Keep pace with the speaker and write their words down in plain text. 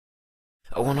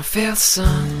wanna feel the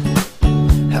sun,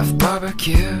 have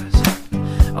barbecues.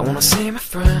 I wanna see my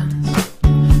friends,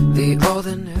 the old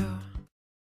and new.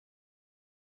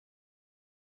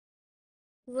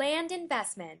 Land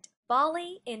investment,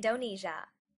 Bali, Indonesia.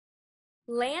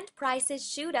 Land prices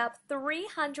shoot up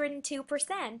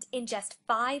 302% in just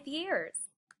 5 years.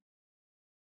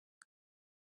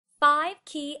 5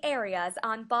 key areas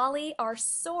on Bali are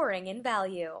soaring in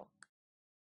value.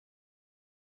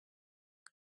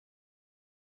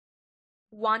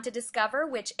 Want to discover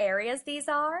which areas these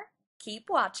are? Keep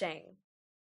watching.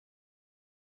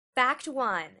 Fact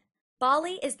 1.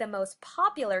 Bali is the most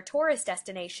popular tourist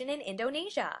destination in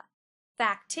Indonesia.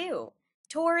 Fact 2.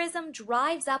 Tourism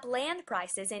drives up land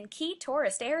prices in key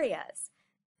tourist areas.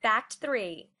 Fact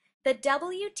 3. The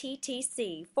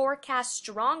WTTC forecasts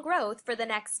strong growth for the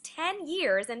next 10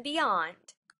 years and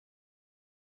beyond.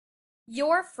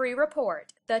 Your free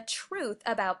report, The Truth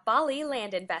About Bali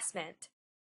Land Investment.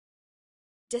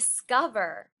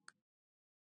 Discover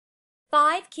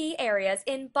 5 key areas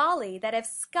in Bali that have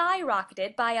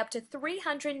skyrocketed by up to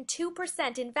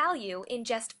 302% in value in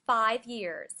just 5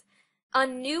 years. A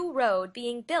new road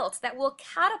being built that will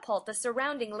catapult the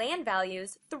surrounding land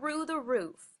values through the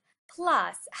roof.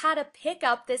 Plus, how to pick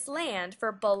up this land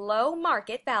for below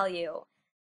market value.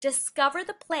 Discover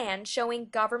the plan showing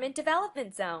government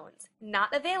development zones,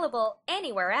 not available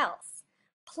anywhere else.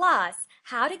 Plus,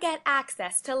 how to get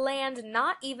access to land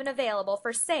not even available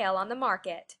for sale on the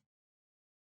market.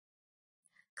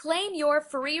 Claim your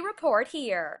free report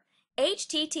here.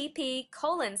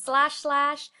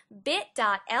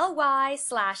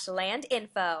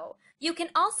 http://bit.ly/landinfo. You can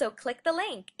also click the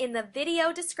link in the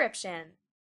video description.